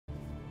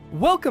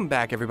Welcome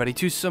back, everybody,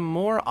 to some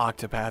more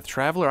Octopath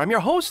Traveler. I'm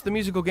your host, the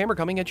Musical Gamer,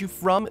 coming at you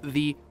from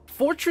the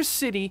fortress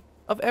city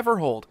of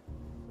Everhold.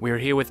 We're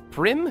here with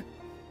Prim.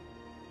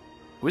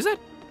 Who is that?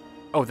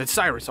 Oh, that's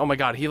Cyrus. Oh my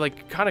god, he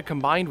like kind of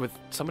combined with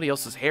somebody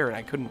else's hair and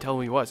I couldn't tell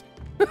who he was.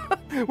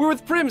 We're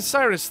with Prim,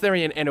 Cyrus,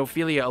 Therian, and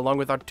Ophelia, along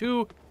with our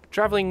two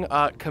traveling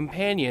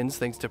companions,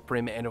 thanks to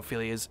Prim and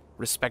Ophelia's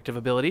respective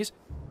abilities.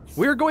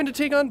 We're going to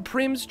take on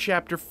Prim's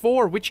Chapter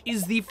 4, which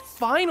is the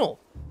final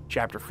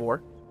Chapter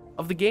 4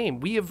 of the game.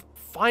 We have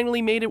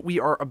finally made it. We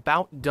are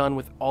about done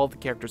with all the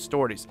character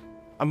stories.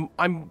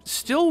 I'm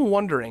still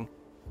wondering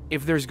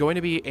if there's going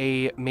to be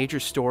a major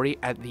story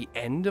at the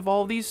end of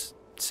all these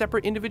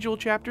separate individual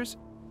chapters,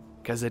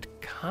 because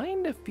it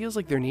kind of feels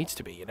like there needs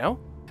to be, you know?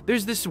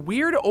 There's this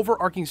weird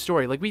overarching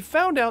story. Like, we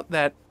found out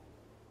that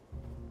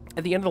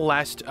at the end of the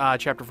last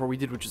Chapter 4 we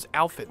did, which is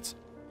Alphen's,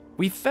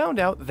 we found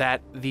out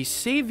that the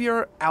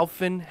savior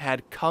Alphen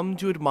had come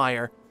to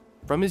admire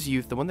from his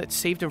youth, the one that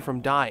saved him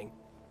from dying,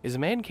 is a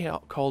man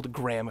called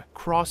Graham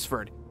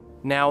Crossford.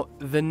 Now,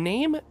 the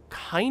name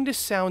kind of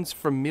sounds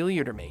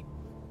familiar to me.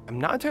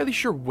 I'm not entirely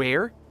sure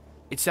where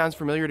it sounds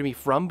familiar to me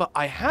from, but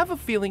I have a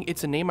feeling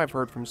it's a name I've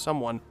heard from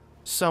someone,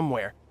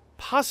 somewhere,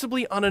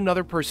 possibly on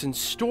another person's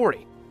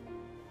story.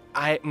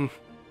 I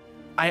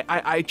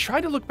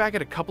tried to look back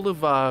at a couple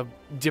of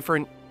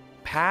different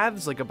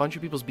paths, like a bunch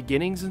of people's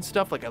beginnings and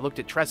stuff. Like, I looked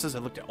at Tressa's, I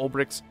looked at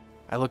Ulbricht's,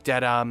 I looked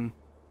at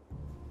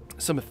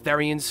some of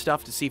Therian's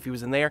stuff to see if he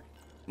was in there.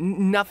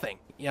 Nothing.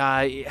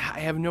 I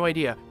have no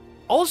idea.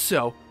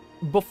 Also,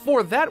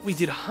 before that, we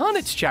did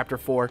Honnet's Chapter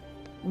 4,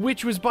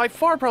 which was by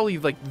far probably,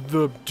 like,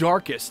 the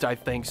darkest, I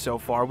think, so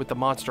far, with the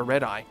monster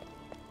Red Eye.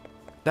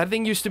 That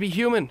thing used to be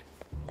human.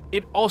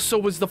 It also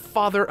was the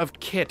father of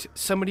Kit,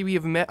 somebody we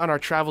have met on our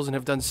travels and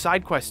have done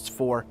side quests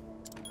for,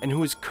 and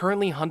who is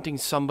currently hunting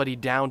somebody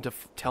down to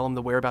tell him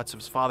the whereabouts of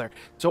his father.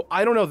 So,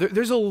 I don't know.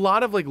 There's a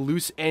lot of, like,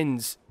 loose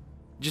ends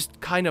just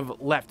kind of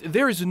left.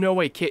 There is no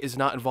way Kit is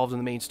not involved in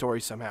the main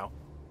story somehow.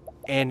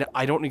 And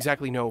I don't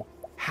exactly know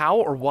how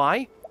or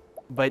why,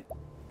 but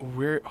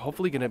we're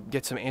hopefully going to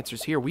get some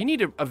answers here. We need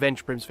to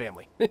avenge Prim's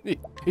family,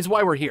 is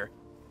why we're here.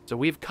 So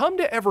we've come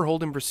to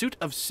Everhold in pursuit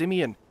of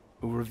Simeon,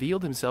 who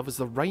revealed himself as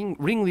the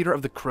ringleader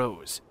of the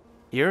Crows.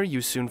 Here,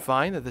 you soon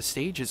find that the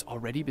stage has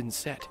already been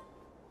set.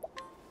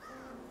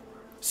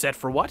 Set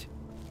for what?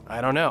 I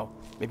don't know.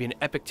 Maybe an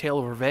epic tale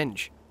of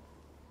revenge.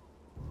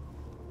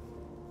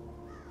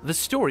 The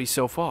story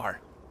so far.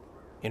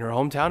 In her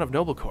hometown of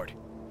Noblecourt,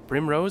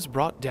 Primrose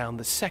brought down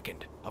the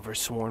second of her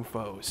sworn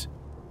foes.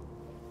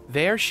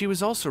 There, she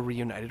was also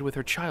reunited with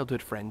her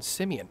childhood friend,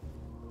 Simeon.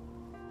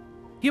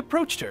 He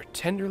approached her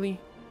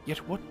tenderly,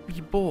 yet what he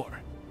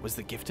bore was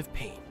the gift of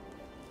pain.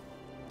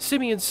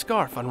 Simeon's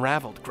scarf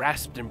unraveled,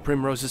 grasped in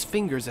Primrose's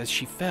fingers as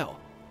she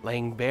fell,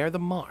 laying bare the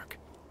mark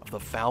of the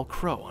foul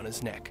crow on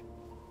his neck.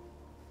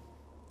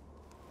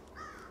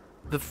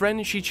 The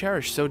friend she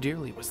cherished so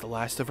dearly was the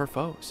last of her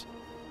foes,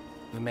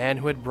 the man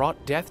who had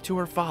brought death to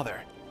her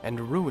father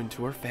and ruin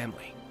to her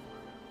family.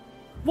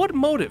 What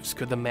motives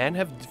could the man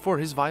have for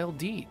his vile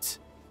deeds?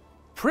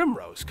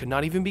 Primrose could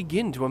not even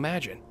begin to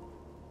imagine.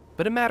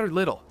 But it mattered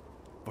little,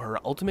 for her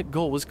ultimate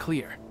goal was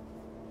clear.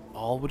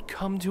 All would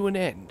come to an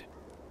end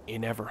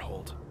in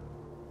Everhold.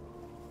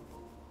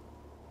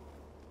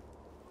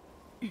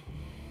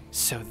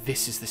 So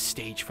this is the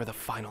stage for the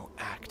final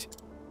act.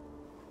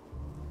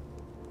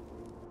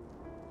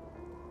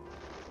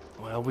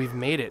 Well, we've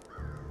made it.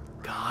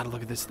 God,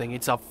 look at this thing.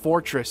 It's a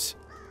fortress.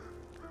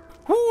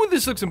 Whoo,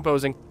 this looks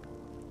imposing.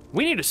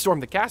 We need to storm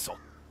the castle.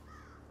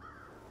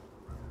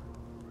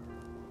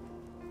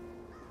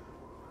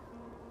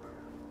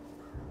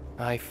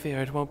 I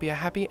fear it won't be a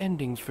happy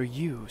ending for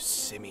you,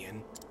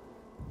 Simeon.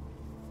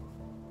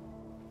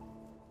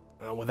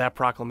 Well, with that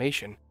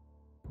proclamation,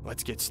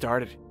 let's get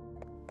started.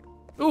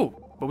 Ooh,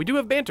 but we do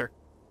have banter.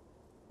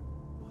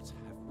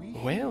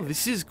 Well,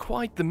 this is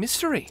quite the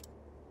mystery.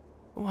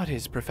 What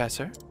is,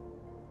 Professor?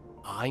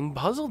 I'm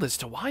puzzled as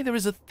to why there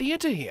is a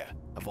theater here,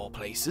 of all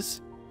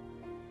places.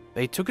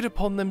 They took it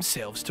upon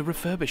themselves to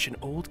refurbish an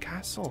old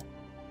castle.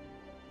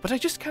 But I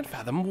just can't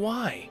fathom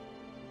why.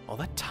 All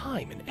that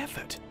time and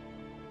effort.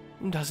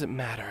 Doesn't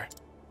matter.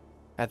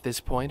 At this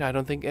point, I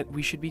don't think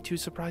we should be too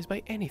surprised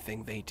by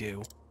anything they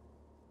do.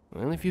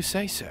 Well, if you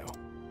say so.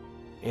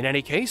 In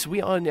any case, we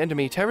are in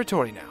enemy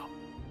territory now.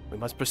 We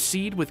must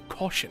proceed with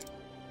caution.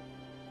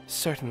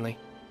 Certainly.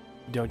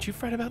 Don't you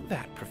fret about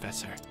that,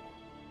 Professor.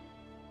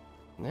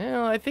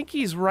 Well, I think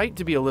he's right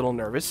to be a little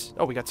nervous.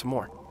 Oh, we got some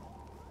more.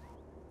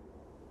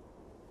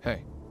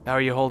 Hey. How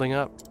are you holding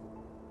up?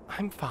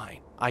 I'm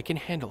fine. I can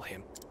handle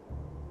him.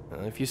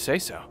 Well, if you say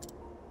so.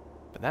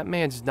 But that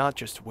man's not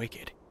just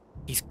wicked.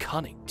 He's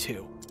cunning,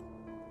 too.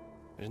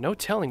 There's no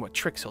telling what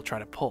tricks he'll try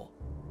to pull.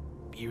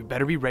 You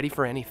better be ready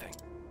for anything.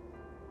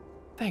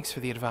 Thanks for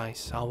the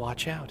advice. I'll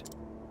watch out.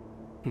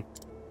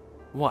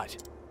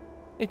 What?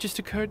 It just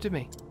occurred to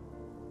me.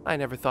 I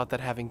never thought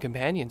that having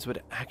companions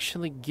would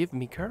actually give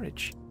me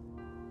courage.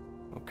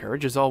 Well,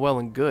 courage is all well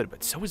and good,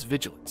 but so is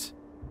vigilance.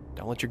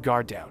 Don't let your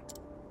guard down.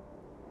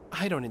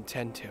 I don't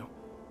intend to.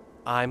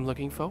 I'm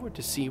looking forward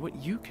to see what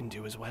you can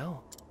do as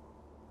well.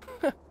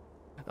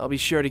 I'll be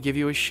sure to give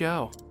you a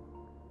show.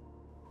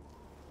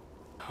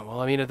 Well,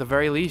 I mean, at the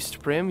very least,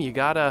 Prim, you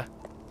got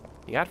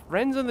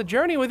friends on the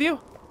journey with you.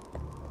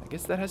 I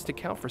guess that has to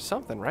count for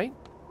something, right?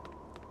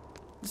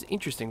 This is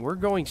interesting. We're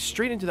going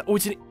straight into the... Oh,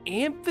 it's an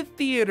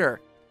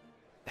amphitheater.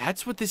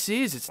 That's what this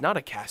is. It's not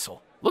a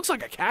castle. Looks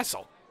like a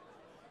castle.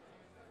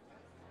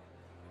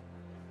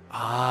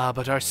 Ah,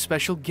 but our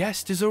special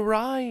guest has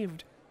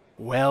arrived.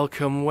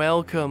 Welcome,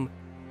 welcome.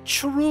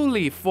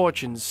 Truly,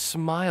 fortune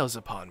smiles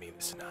upon me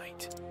this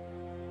night.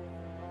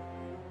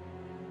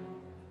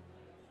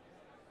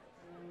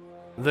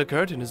 The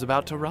curtain is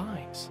about to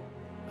rise.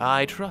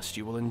 I trust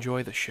you will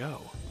enjoy the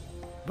show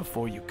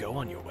before you go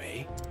on your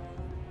way.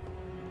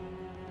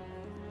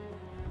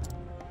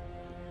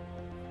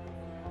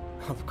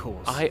 Of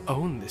course. I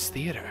own this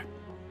theater.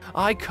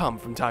 I come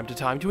from time to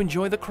time to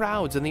enjoy the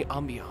crowds and the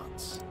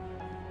ambiance.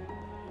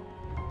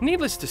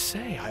 Needless to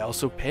say, I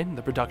also penned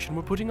the production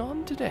we're putting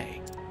on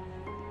today.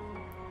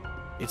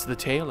 It's the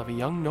tale of a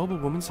young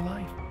noblewoman's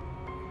life.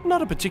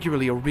 Not a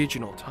particularly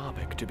original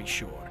topic, to be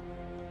sure,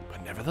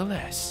 but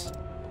nevertheless,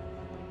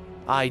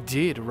 I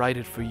did write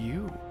it for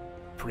you,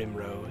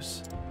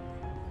 Primrose.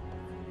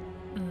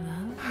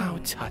 Lovely. How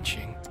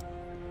touching.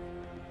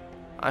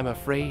 I'm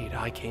afraid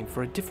I came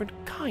for a different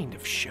kind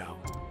of show.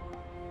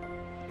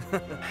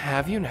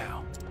 Have you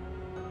now?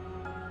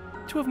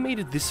 To have made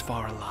it this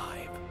far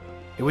alive,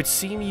 it would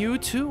seem you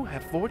too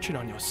have fortune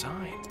on your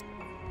side.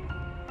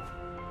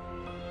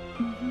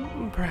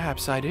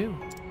 Perhaps I do.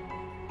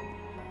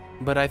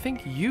 But I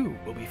think you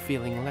will be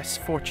feeling less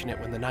fortunate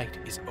when the night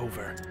is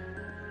over.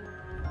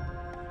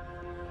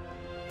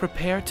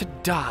 Prepare to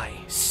die,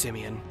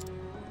 Simeon.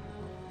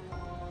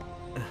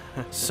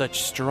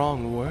 Such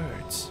strong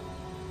words.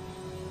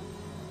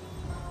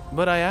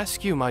 But I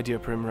ask you, my dear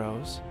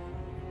Primrose,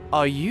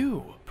 are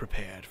you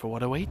prepared for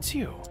what awaits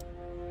you?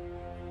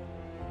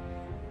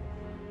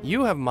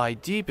 You have my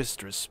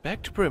deepest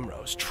respect,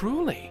 Primrose,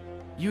 truly.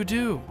 You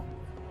do.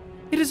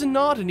 It is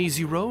not an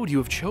easy road you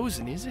have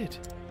chosen, is it?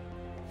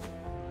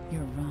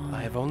 You're wrong.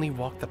 I have only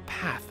walked the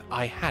path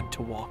I had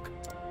to walk.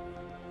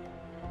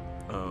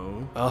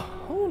 Oh?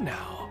 Oh,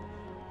 now.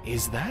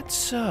 Is that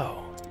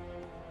so?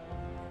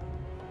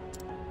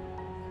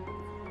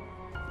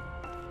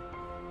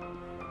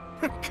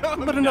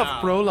 Come But enough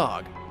now.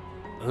 prologue.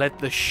 Let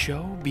the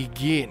show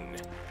begin.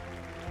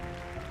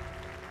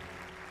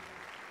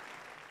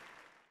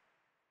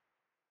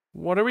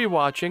 What are we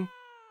watching?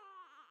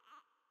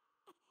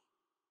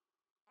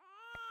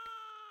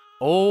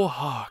 Oh,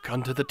 hark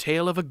unto the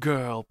tale of a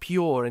girl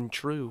pure and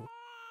true,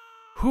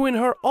 who in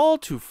her all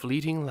too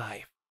fleeting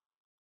life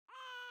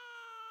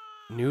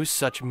knew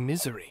such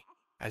misery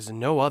as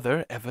no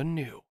other ever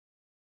knew.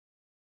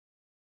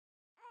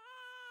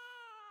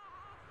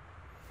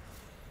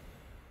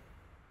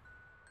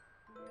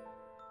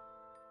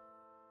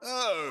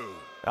 Oh!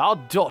 Our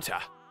daughter,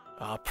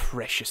 our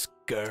precious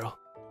girl.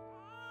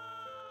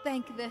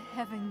 Thank the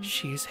heavens.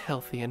 She is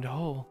healthy and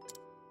whole.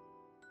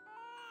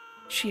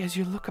 She has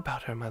your look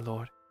about her, my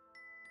lord,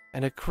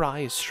 and a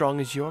cry as strong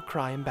as your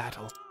cry in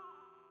battle.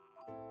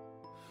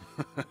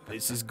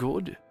 This is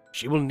good.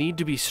 She will need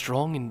to be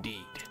strong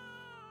indeed.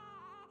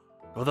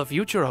 For the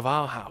future of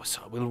our house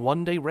will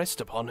one day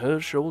rest upon her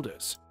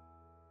shoulders.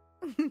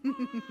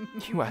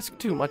 You ask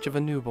too much of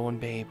a newborn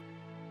babe.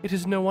 It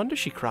is no wonder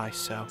she cries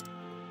so.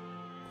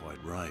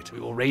 Quite right. We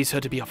will raise her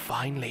to be a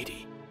fine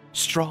lady,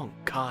 strong,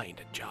 kind,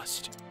 and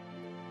just.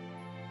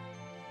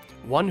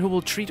 One who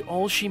will treat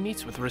all she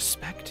meets with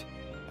respect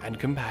and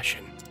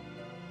compassion.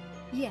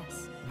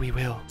 Yes. We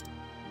will.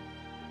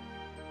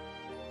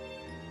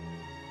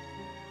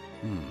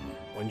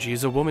 When she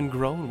is a woman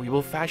grown, we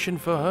will fashion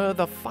for her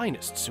the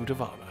finest suit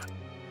of armor.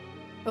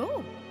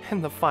 Oh.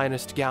 And the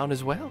finest gown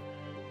as well.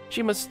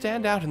 She must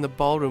stand out in the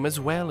ballroom as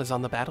well as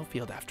on the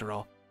battlefield, after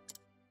all.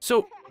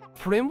 So,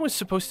 Prim was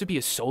supposed to be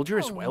a soldier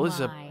as Oh well as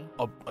a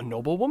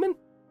noblewoman?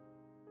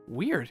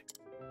 Weird.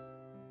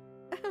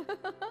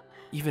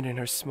 Even in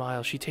her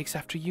smile, she takes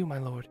after you, my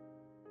lord.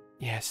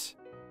 Yes,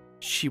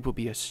 she will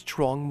be a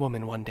strong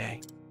woman one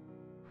day.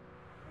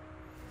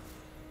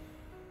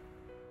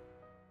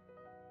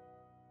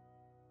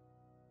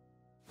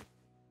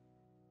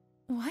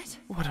 What?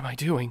 What am I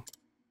doing?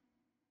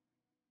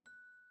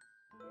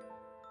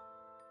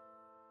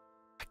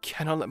 I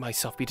cannot let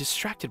myself be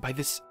distracted by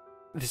this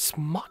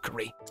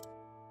mockery.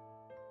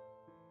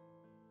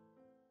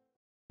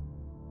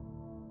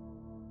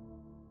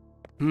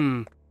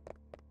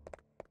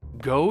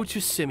 Go to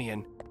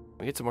Simeon.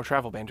 We get some more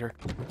travel banter.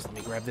 So let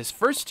me grab this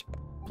first.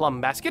 Plum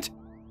basket.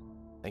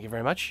 Thank you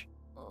very much.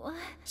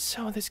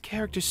 So this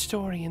character's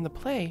story in the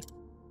play,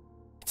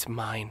 it's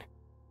mine,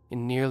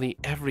 in nearly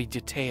every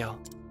detail.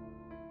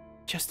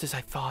 Just as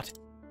I thought.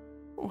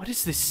 What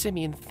is this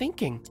Simeon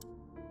thinking?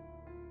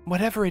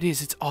 Whatever it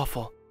is, it's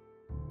awful.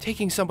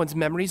 Taking someone's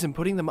memories and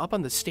putting them up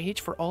on the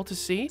stage for all to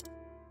see?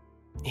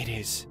 It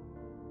is.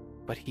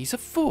 But he's a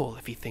fool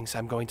if he thinks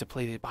I'm going to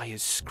play it by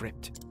his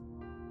script.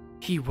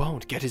 He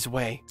won't get his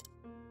way.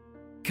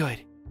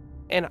 Good.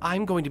 and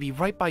I'm going to be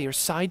right by your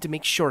side to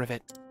make sure of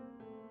it.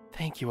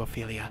 Thank you,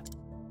 Ophelia.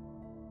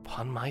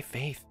 Upon my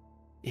faith,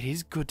 it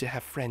is good to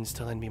have friends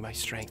to lend me my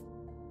strength.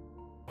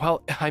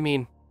 Well, I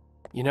mean,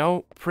 you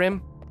know,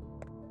 Prim,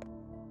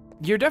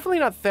 you're definitely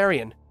not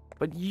Therian,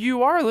 but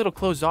you are a little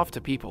closed off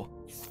to people.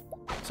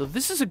 So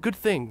this is a good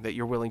thing that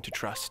you're willing to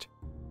trust.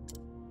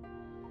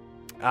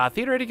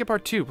 Theater etiquette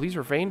part 2. Please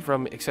refrain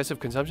from excessive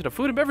consumption of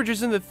food and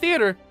beverages in the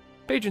theater.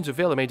 Patrons who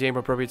fail to maintain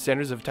appropriate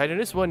standards of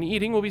tidiness when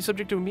eating will be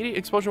subject to immediate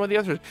expulsion by the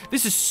others.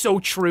 This is so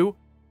true.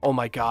 Oh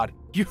my god.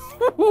 You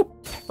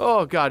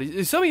oh god.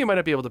 Some of you might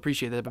not be able to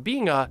appreciate that, but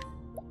being a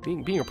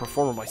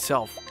performer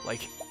myself,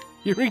 like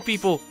hearing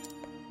people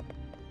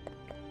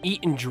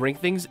eat and drink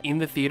things in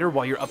the theater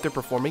while you're up there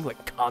performing,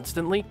 like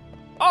constantly.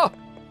 Oh,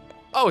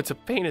 it's a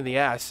pain in the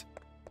ass.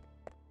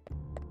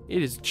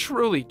 It is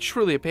truly,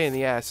 truly a pain in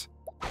the ass.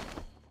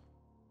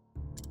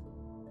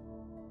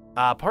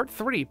 Part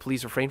 3.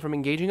 Please refrain from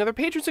engaging other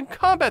patrons in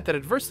combat that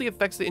adversely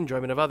affects the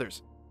enjoyment of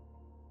others.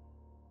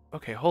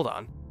 Okay, hold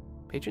on.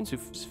 Patrons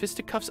whose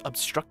fisticuffs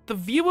obstruct the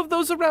view of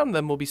those around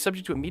them will be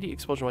subject to immediate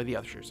expulsion by the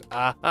others.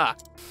 That's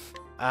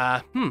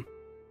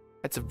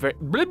a very...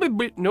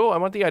 No, I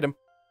want the item.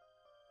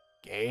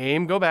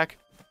 Game, go back.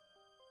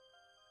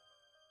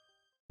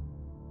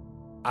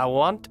 I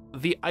want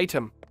the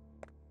item.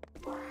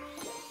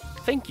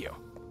 Thank you.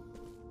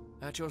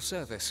 At your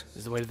service. This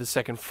is the way to the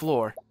second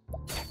floor.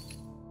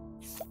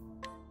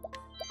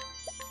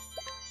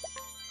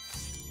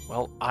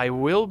 Well, I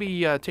will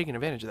be taking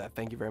advantage of that.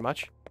 Thank you very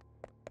much.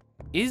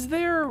 Is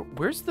there...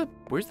 Where's the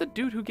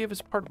dude who gave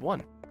us part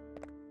 1?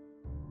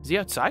 Is he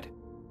outside?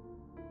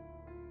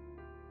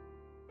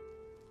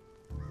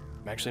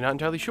 I'm actually not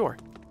entirely sure.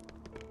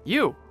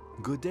 You!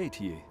 Good day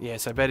to you.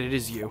 Yes, I bet it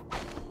is you.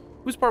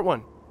 Who's part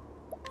 1?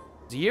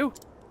 Is it you?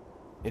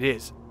 It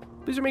is.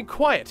 Please remain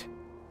quiet.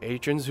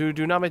 Patrons who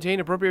do not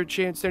maintain appropriate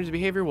standards of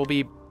behavior will be,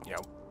 you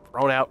know,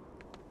 thrown out.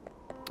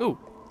 Ooh.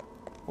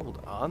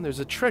 Hold on, there's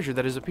a treasure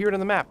that has appeared on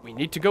the map. We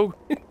need to go...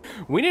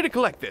 we need to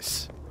collect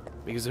this.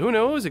 Because who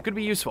knows, it could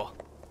be useful.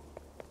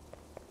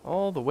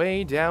 All the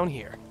way down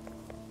here.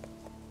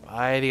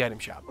 By the item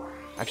shop.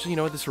 Actually, you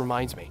know what, this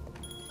reminds me.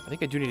 I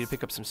think I do need to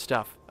pick up some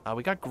stuff.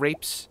 We got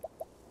grapes.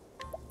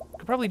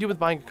 Could probably do with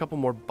buying a couple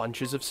more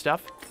bunches of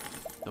stuff.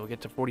 So we'll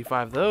get to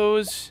 45 of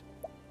those.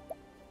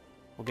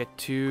 We'll get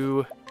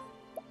to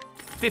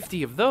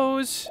 50 of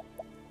those.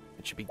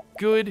 That should be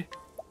good.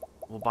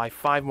 We'll buy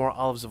 5 more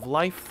olives of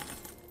life.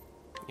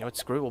 You know what,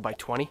 screw it, we'll buy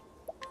 20.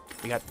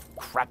 We got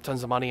crap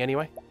tons of money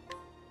anyway.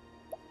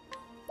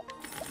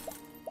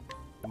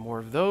 Some more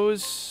of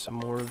those, some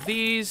more of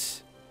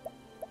these.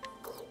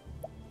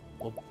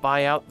 We'll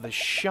buy out the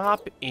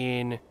shop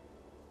in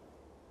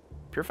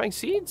Purifying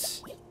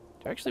Seeds? Do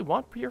I actually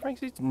want Purifying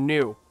Seeds?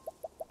 No.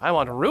 I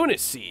want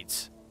Ruinous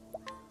Seeds.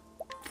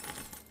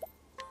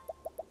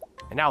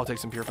 And now I'll take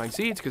some Purifying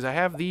Seeds because I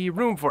have the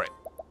room for it.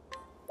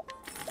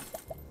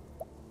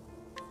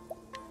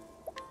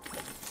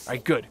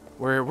 Alright, good.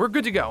 We're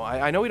good to go.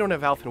 I know we don't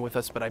have Alphen with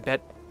us, but I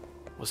bet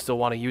we'll still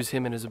want to use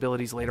him and his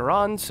abilities later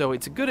on, so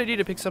it's a good idea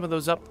to pick some of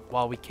those up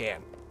while we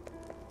can.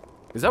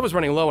 Because I was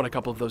running low on a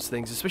couple of those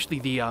things, especially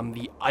the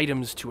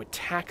items to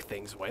attack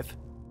things with.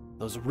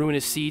 Those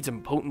Ruinous Seeds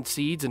and Potent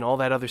Seeds and all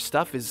that other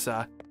stuff is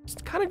it's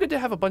kind of good to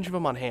have a bunch of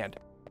them on hand.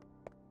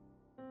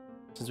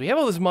 Since we have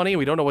all this money and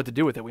we don't know what to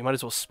do with it, we might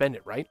as well spend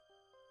it, right?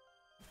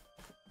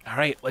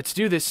 Alright, let's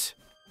do this.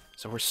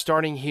 So we're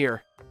starting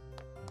here.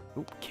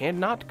 Oop,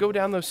 cannot go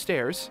down those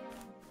stairs.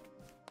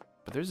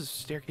 But there's a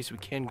staircase we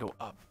can go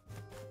up.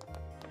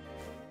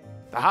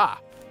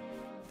 Aha!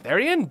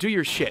 Therian, do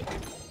your shit.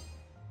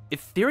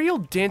 Ethereal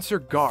Dancer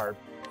Garb.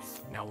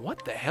 Now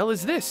what the hell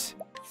is this?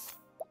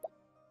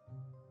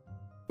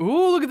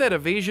 Ooh, look at that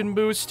evasion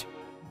boost.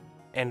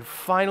 And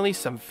finally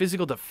some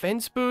physical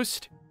defense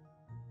boost.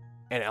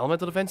 And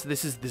elemental defense.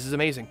 This is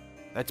amazing.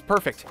 That's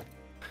perfect.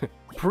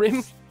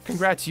 Prim,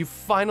 congrats, you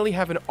finally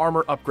have an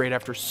armor upgrade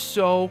after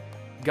so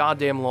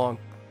goddamn long.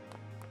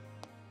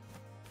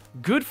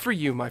 Good for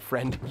you, my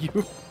friend.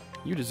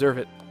 You deserve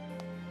it.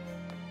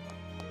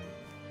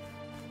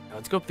 Now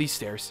let's go up these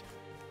stairs.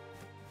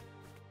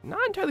 Not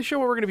entirely sure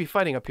what we're going to be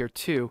fighting up here,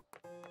 too.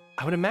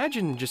 I would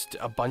imagine just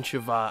a bunch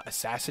of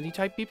assassin-y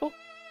type people.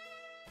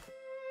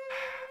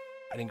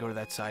 I didn't go to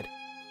that side.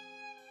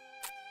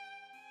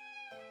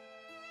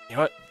 You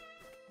know what?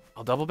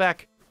 I'll double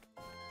back.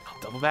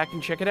 I'll double back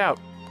and check it out.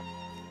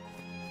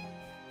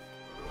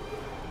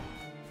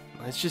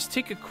 Let's just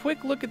take a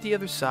quick look at the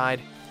other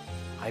side.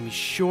 I'm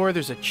sure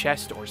there's a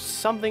chest or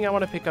something I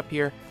want to pick up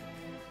here.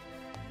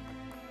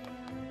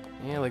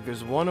 Yeah, like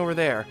there's one over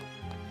there.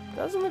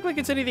 Doesn't look like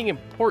it's anything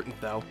important,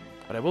 though.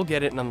 But I will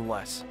get it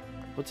nonetheless.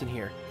 What's in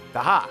here?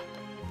 Aha!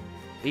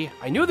 See,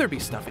 I knew there'd be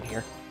stuff in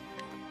here.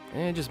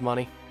 Just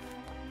money.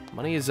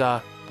 Money is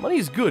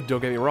good,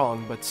 don't get me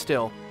wrong, but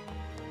still.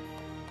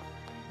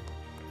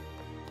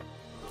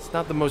 It's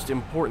not the most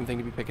important thing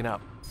to be picking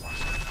up.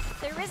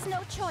 There is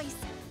no choice.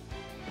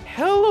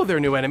 Hello there,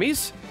 new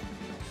enemies.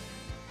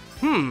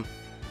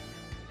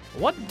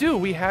 What do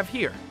we have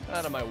here?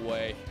 Out of my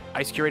way.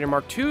 Ice Curator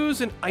Mark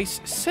IIs and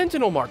Ice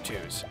Sentinel Mark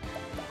IIs.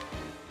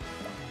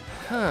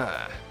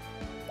 Huh.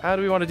 How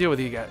do we want to deal with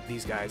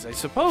these guys? I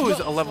suppose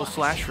a level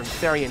slash from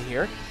Therian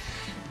here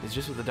is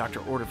just what the doctor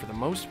ordered for the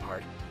most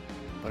part.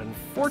 But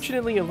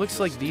unfortunately, it looks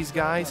like these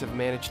guys have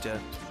managed to,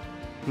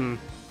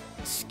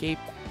 escape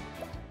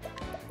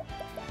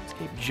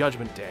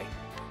Judgment Day.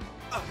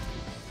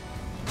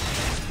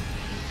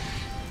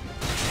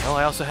 Well,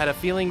 I also had a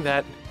feeling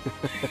that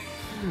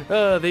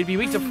they'd be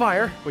weak to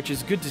fire, which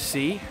is good to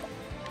see.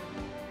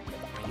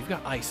 You've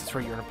got ice. That's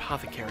right, you're an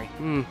apothecary.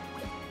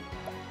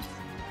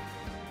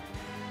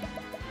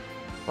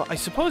 Well, I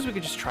suppose we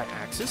could just try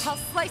axes. I'll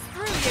slice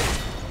through you.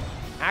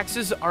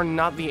 Axes are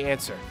not the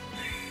answer.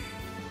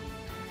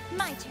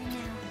 My turn now.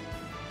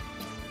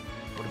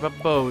 What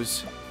about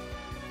bows?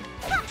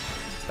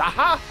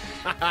 Aha!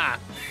 Haha!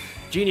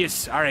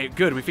 Genius. All right,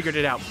 good. We figured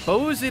it out.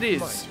 Bows it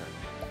is.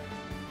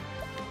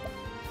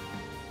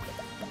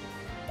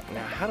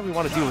 Now, how do we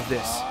want to deal with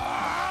this?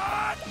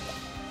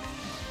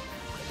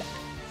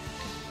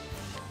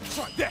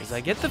 Because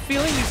I get the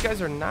feeling these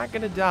guys are not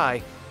going to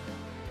die.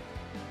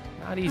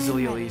 Not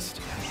easily, at least.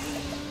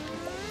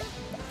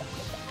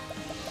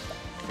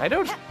 I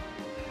don't...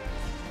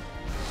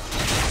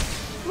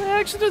 Well, it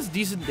actually does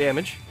decent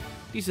damage.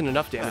 Decent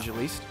enough damage, at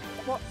least.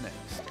 What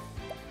next?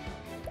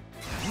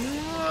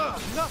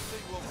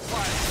 Nothing will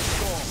quiet the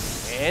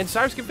storm. And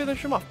Cyrus can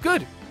finish him off.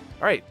 Good.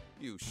 All right.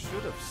 You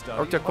should have studied.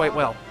 Worked out quite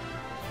well.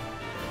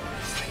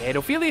 And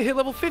Ophelia hit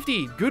level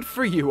 50. Good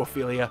for you,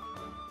 Ophelia.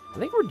 I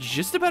think we're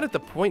just about at the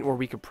point where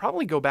we could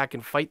probably go back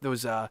and fight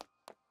those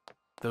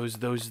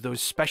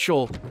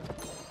special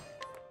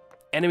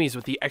enemies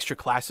with the extra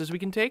classes we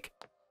can take.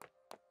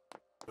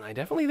 And I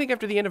definitely think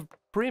after the end of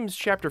Prim's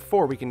Chapter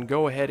 4, we can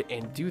go ahead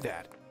and do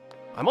that.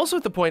 I'm also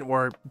at the point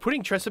where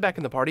putting Tressa back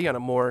in the party on a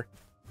more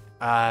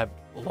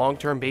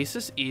long-term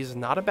basis is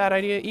not a bad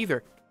idea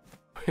either.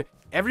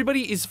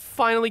 Everybody is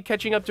finally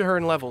catching up to her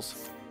in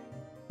levels.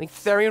 I think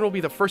Therian will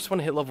be the first one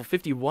to hit level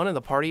 51 in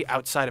the party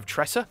outside of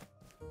Tressa.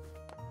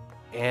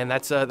 And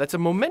that's a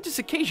momentous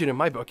occasion in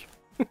my book.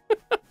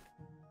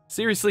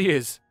 Seriously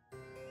is.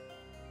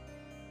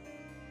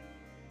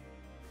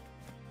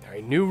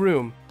 Alright, new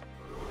room.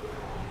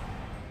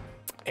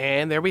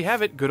 And there we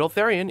have it. Good old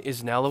Therian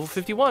is now level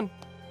 51.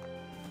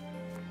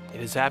 It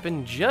has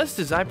happened just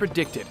as I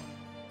predicted.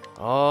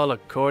 All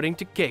according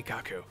to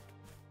Keikaku.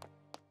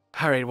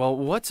 Alright, well,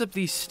 what's up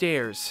these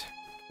stairs?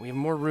 We have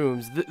more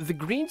rooms. The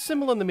green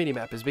symbol on the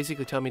minimap is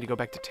basically telling me to go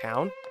back to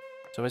town.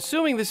 So I'm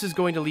assuming this is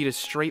going to lead us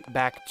straight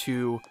back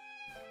to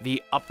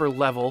the upper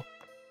level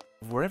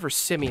of wherever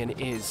Simeon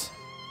is.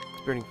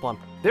 Burning Plum.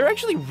 They're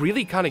actually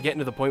really kind of getting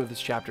to the point with this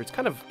chapter. It's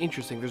kind of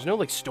interesting. There's no,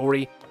 like,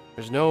 story.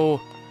 There's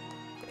no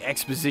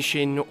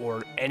exposition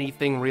or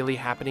anything really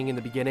happening in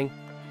the beginning.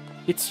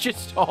 It's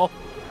just all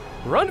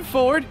run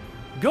forward,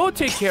 go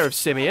take care of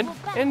Simeon,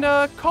 and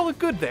call it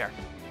good there.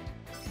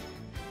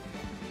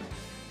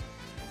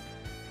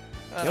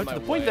 You know, to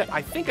the point that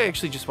I think I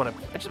actually just want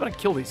to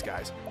kill these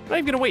guys. I'm not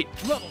even gonna wait.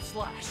 Level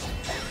slash.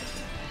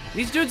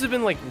 These dudes have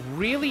been like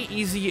really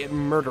easy at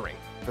murdering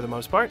for the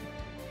most part.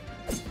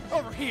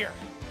 Over here.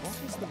 What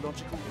is the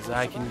logical? Because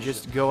I can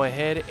just go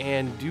ahead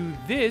and do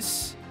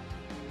this.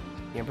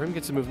 Yeah, Prim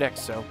gets to move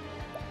next, so.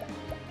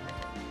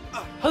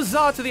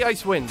 Huzzah to the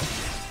ice wind!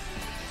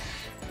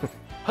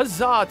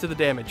 Huzzah to the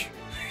damage!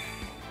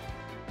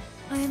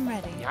 I am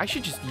ready. Yeah, I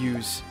should just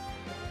use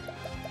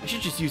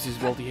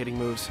his multi-hitting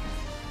moves.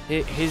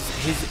 His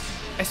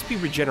SP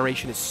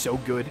regeneration is so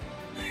good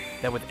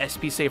that with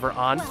SP Saver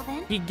on, Well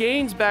then. he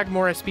gains back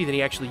more SP than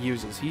he actually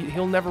uses.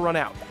 He'll never run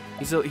out.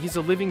 He's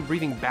a living,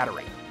 breathing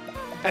battery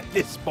at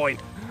this point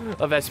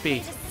of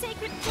SP. Let a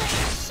sacred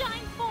flame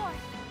shine forth.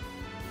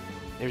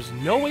 There's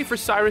no way for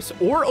Cyrus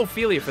or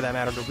Ophelia, for that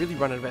matter, to really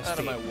run out of SP. Out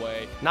of my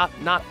way. Not,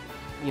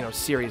 you know,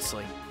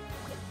 seriously.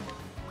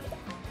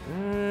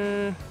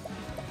 Let's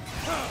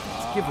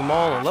give them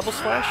all a level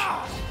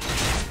slash.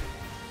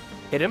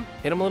 Hit him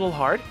a little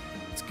hard.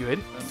 It's good.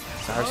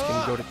 Cyrus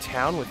can go to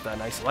town with a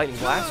nice lightning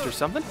blast or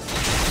something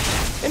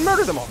and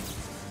murder them all.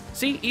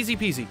 See, easy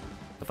peasy.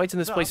 The fights in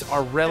this place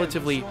are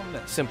relatively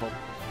simple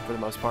for the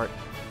most part.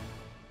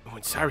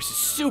 When Cyrus is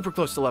super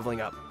close to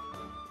leveling up.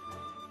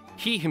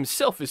 He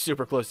himself is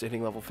super close to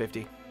hitting level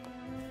 50.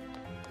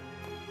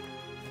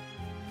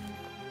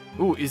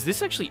 Ooh, is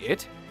this actually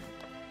it?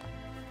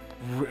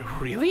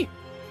 Really?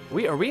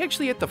 Are we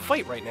actually at the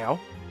fight right now?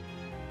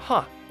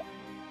 Huh.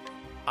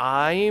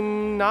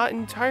 I'm not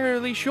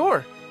entirely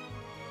sure.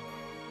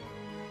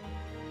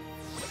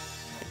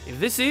 If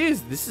this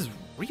is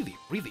really,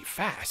 really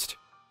fast.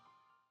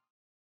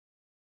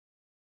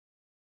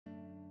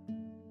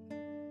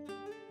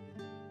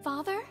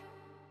 Father?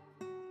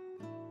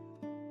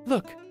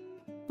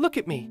 Look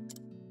at me.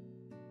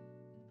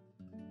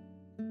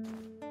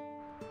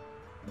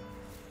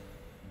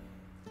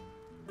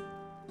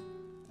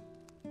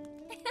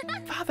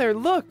 Father,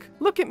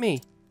 look at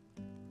me.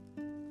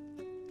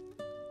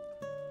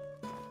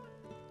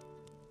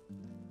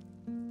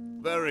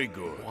 Very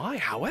good. Why,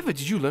 however,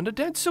 did you learn to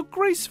dance so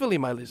gracefully,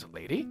 my little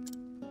lady?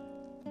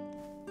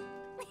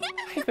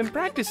 I've been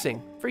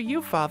practicing for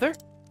you, Father.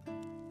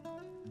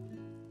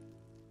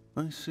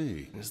 I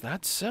see. Is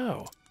that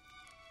so?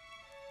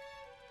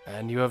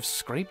 And you have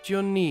scraped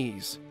your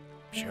knees.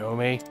 Show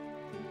me.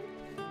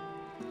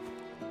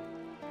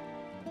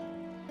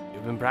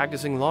 You've been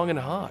practicing long and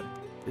hard.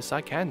 This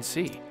I can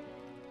see.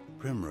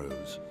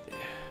 Primrose.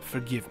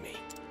 Forgive me.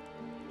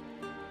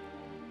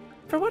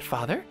 For what,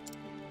 Father?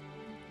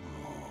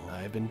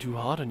 I have been too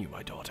hard on you,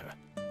 my daughter.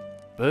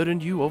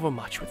 Burdened you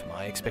overmuch with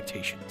my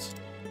expectations.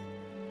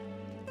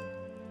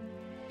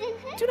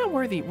 Do not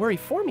worry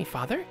for me,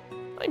 Father.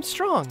 I'm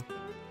strong.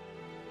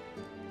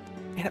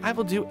 And I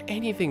will do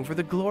anything for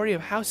the glory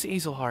of House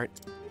Easelheart.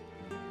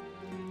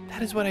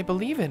 That is what I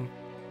believe in.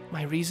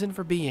 My reason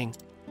for being.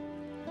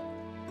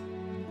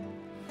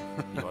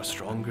 You are a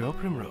strong girl,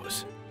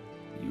 Primrose.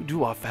 You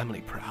do our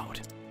family proud.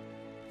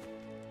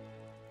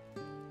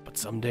 But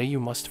someday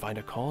you must find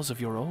a cause of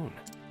your own.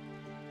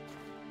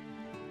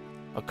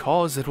 A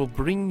cause that will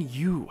bring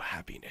you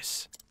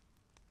happiness.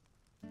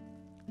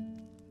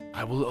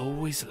 I will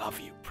always love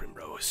you,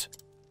 Primrose.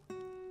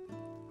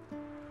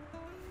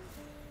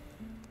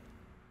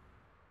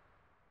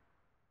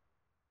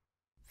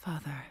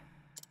 Father.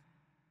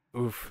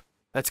 Oof,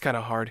 that's kind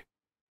of hard.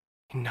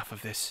 Enough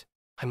of this.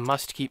 I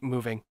must keep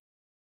moving.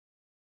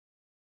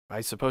 I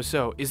suppose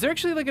so. Is there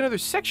actually like another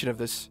section of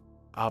this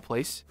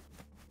place?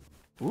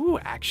 Ooh,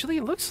 actually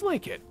it looks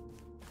like it.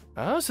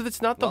 Oh, so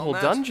that's not the whole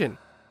dungeon.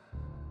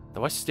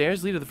 The west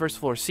stairs lead to the first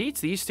floor seats.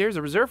 These stairs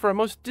are reserved for our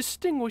most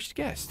distinguished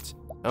guests.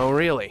 Oh,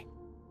 really?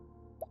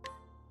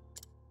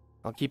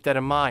 I'll keep that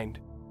in mind.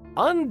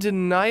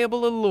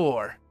 Undeniable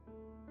allure.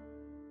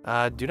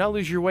 Do not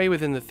lose your way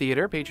within the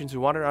theater. Patrons who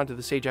wander onto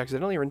the stage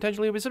accidentally or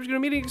intentionally will be subject to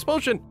immediate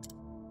expulsion.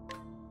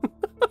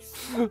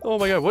 Oh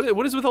my god,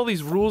 what is with all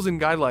these rules and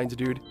guidelines,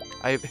 dude?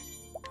 I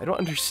don't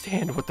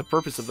understand what the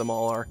purpose of them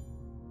all are.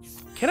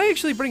 Can I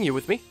actually bring you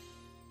with me?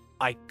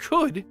 I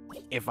could,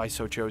 if I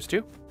so chose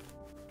to.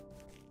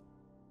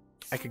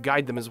 I could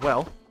guide them as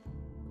well.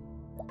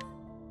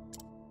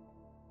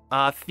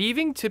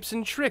 Thieving tips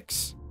and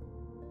tricks.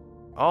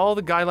 All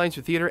the guidelines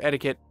for theater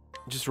etiquette.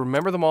 Just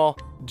remember them all.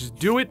 Just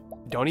do it.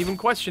 Don't even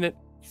question it.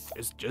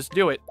 Just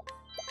do it.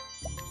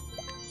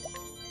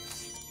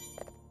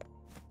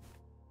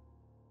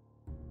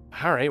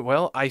 Alright,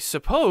 well, I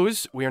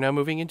suppose we are now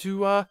moving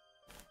into,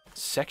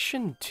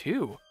 Section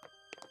 2.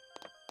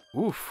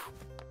 Oof.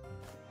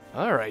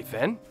 Alright,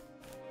 then.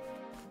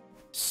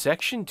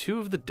 Section 2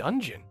 of the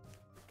dungeon.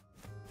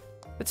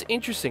 That's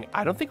interesting.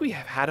 I don't think we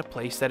have had a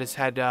place that has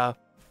had,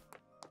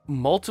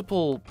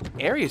 multiple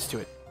areas to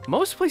it.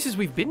 Most places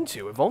we've been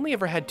to have only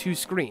ever had two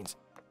screens.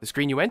 The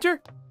screen you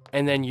enter,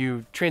 and then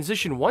you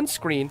transition one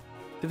screen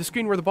to the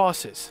screen where the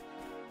boss is.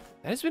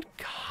 That has been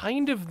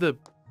kind of the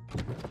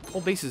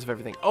whole basis of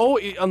everything. Oh,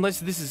 unless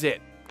this is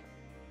it.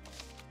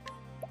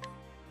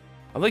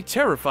 I'm like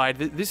terrified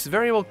that this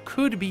very well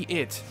could be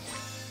it.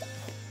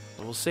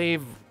 So we'll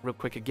save real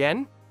quick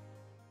again.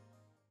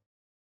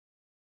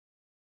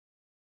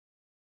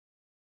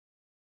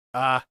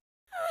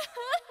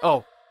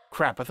 Oh,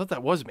 crap, I thought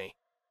that was me.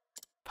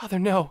 Father,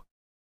 no.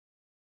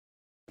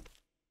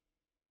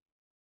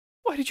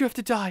 Why did you have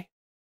to die?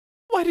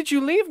 Why did you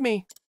leave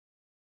me?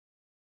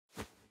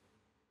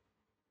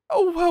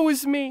 Oh, woe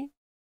is me.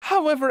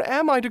 However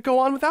am I to go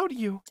on without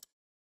you?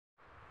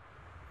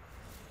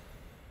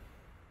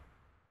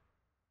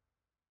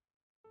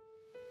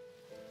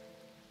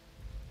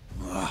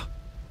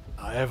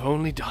 I have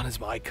only done as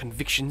my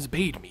convictions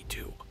bade me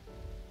do.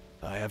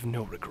 I have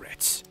no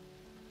regrets.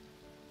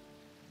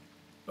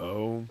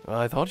 Oh,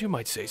 I thought you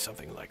might say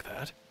something like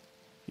that.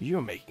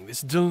 You're making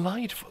this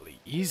delightfully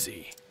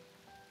easy.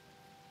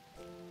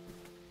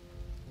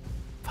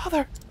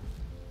 Father!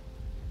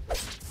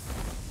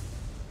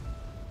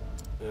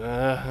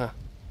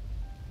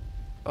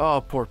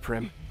 Oh, poor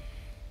Prim.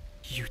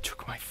 You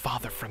took my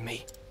father from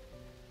me.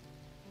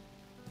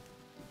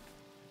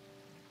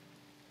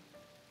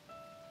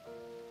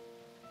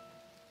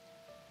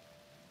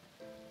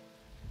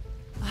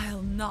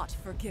 I'll not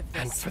forgive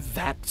this. And for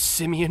that,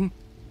 Simeon,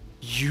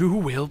 you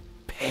will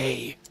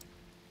pay.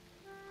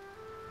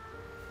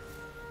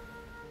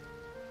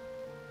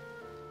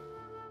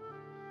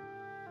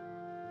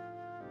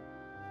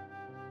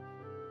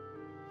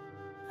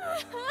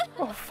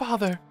 Oh,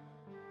 Father.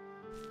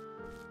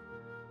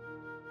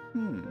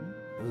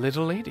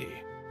 Little lady,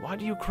 why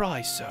do you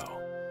cry so?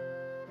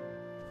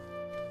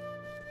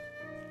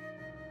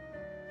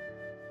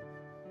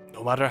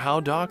 No matter how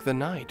dark the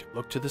night,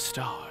 look to the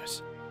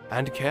stars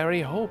and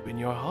carry hope in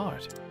your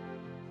heart.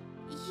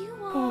 You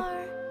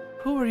are...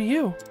 Who are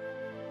you?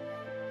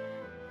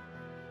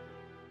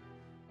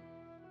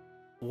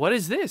 What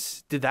is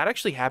this? Did that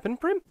actually happen,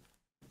 Prim?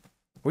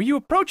 Were you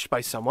approached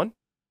by someone?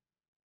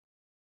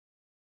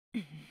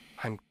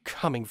 I'm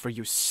coming for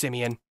you,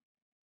 Simeon.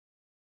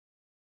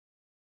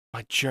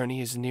 My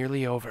journey is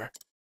nearly over.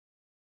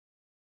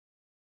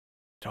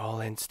 It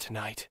all ends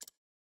tonight.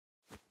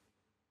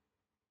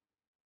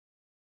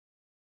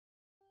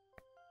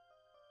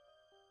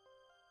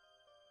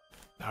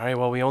 Alright,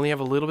 well, we only have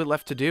a little bit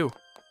left to do.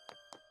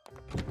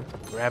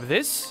 Grab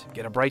this,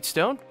 get a bright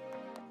stone.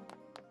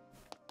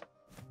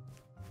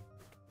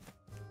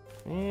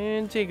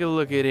 And take a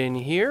look at in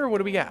here. What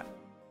do we got?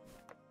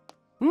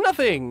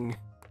 Nothing!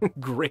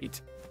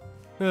 Great.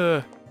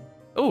 Oh,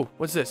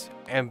 what's this?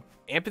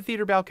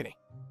 Amphitheater balcony.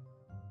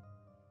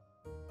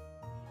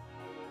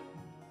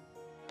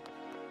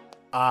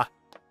 Huh?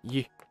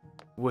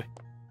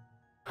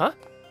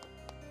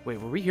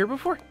 Wait, were we here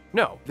before?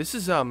 No, this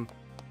is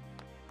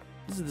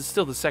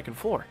still the second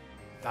floor.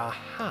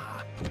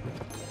 Aha.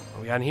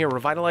 What we got in here?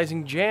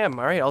 Revitalizing jam.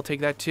 All right, I'll take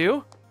that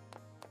too.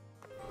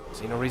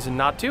 See no reason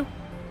not to.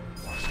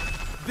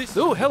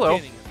 Oh, hello.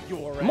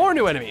 More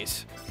new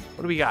enemies.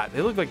 What do we got?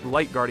 They look like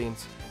light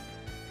guardians.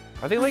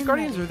 Are they light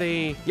guardians or are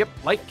they... Yep,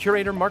 light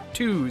curator Mark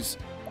IIs.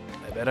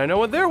 I bet I know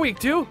what they're weak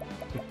to.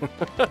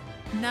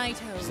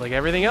 Just like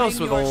everything else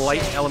with a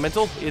light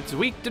elemental, it's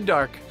weak to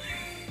dark.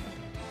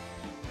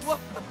 Alright,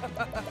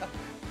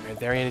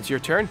 Therian, it's your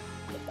turn.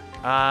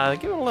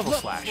 Give him a level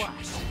slash.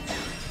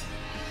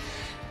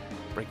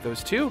 Break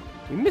those two.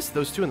 We missed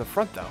those two in the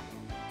front, though.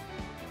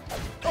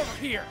 Over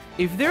here.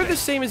 If they're the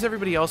same as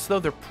everybody else, though,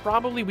 they're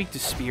probably weak to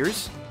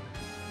spears.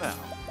 Now,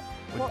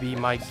 Would be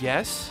my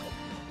guess.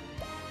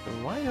 So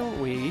why don't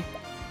we...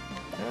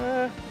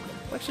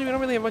 actually, we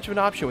don't really have much of an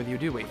option with you,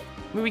 do we? I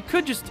mean, we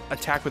could just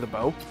attack with a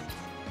bow.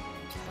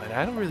 But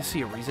I don't really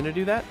see a reason to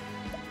do that.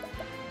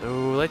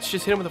 So let's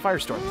just hit him with a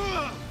firestorm.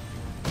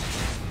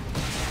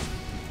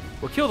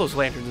 We'll kill those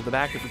lanterns in the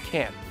back if we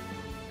can.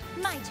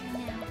 My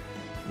turn now.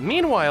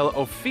 Meanwhile,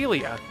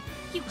 Ophelia,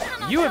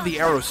 you have the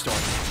arrow storm.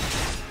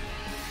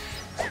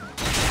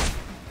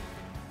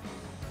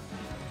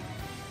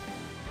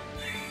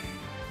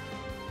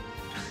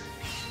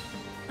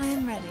 I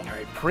am ready. All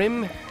right,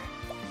 Prim.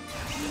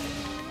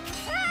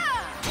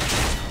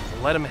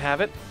 Let him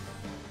have it.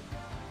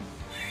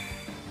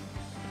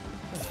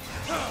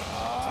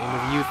 Same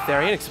with you,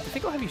 Therian, except I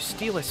think I'll have you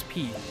steal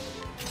SP.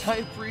 I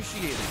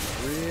appreciate it.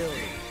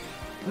 Really.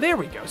 There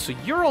we go. So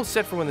you're all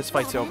set for when this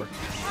fight's over.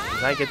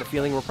 'Cause I get the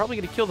feeling we're probably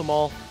going to kill them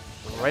all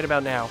right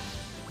about now.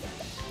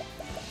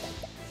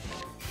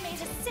 May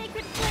the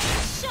sacred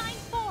flame shine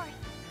forth.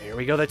 There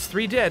we go. That's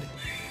 3 dead.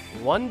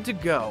 1 to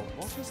go.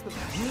 What is the...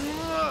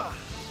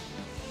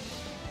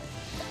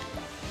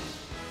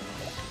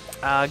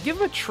 Give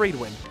him a trade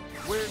win.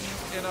 Wind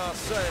in our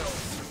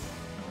sails.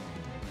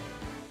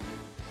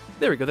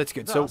 There we go. That's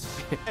good. So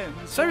Thus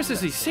ends Cyrus our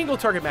is a single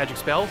target magic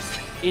spell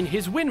in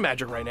his wind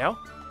magic right now,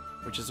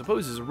 which I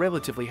suppose is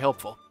relatively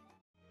helpful.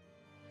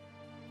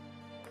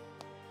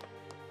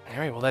 All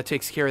right, well, that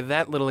takes care of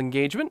that little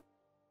engagement.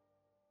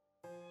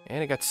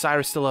 And it got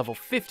Cyrus to level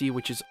 50,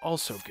 which is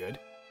also good.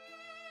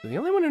 So the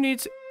only one who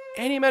needs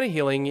any amount of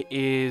healing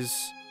is...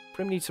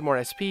 Prim needs some more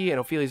SP, and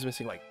Ophelia's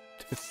missing like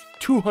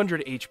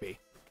 200 HP.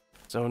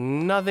 So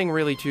nothing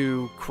really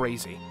too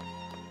crazy.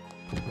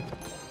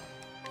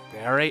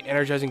 All right,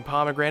 energizing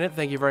pomegranate,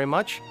 thank you very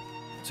much.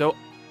 So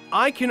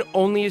I can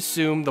only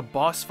assume the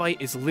boss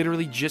fight is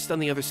literally just on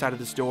the other side of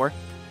this door.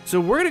 So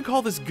we're going to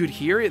call this good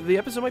here. The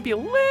episode might be a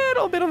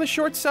little bit on the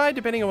short side,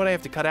 depending on what I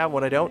have to cut out and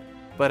what I don't.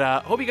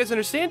 But hope you guys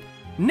understand.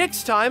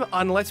 Next time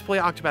on Let's Play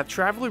Octopath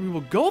Traveler, we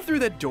will go through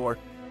that door.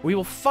 We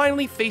will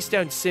finally face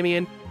down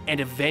Simeon and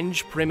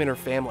avenge Prim and her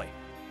family.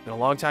 Been a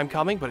long time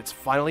coming, but it's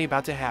finally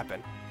about to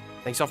happen.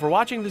 Thanks all for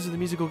watching. This is the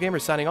Musical Gamer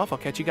signing off. I'll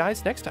catch you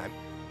guys next time.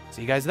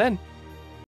 See you guys then.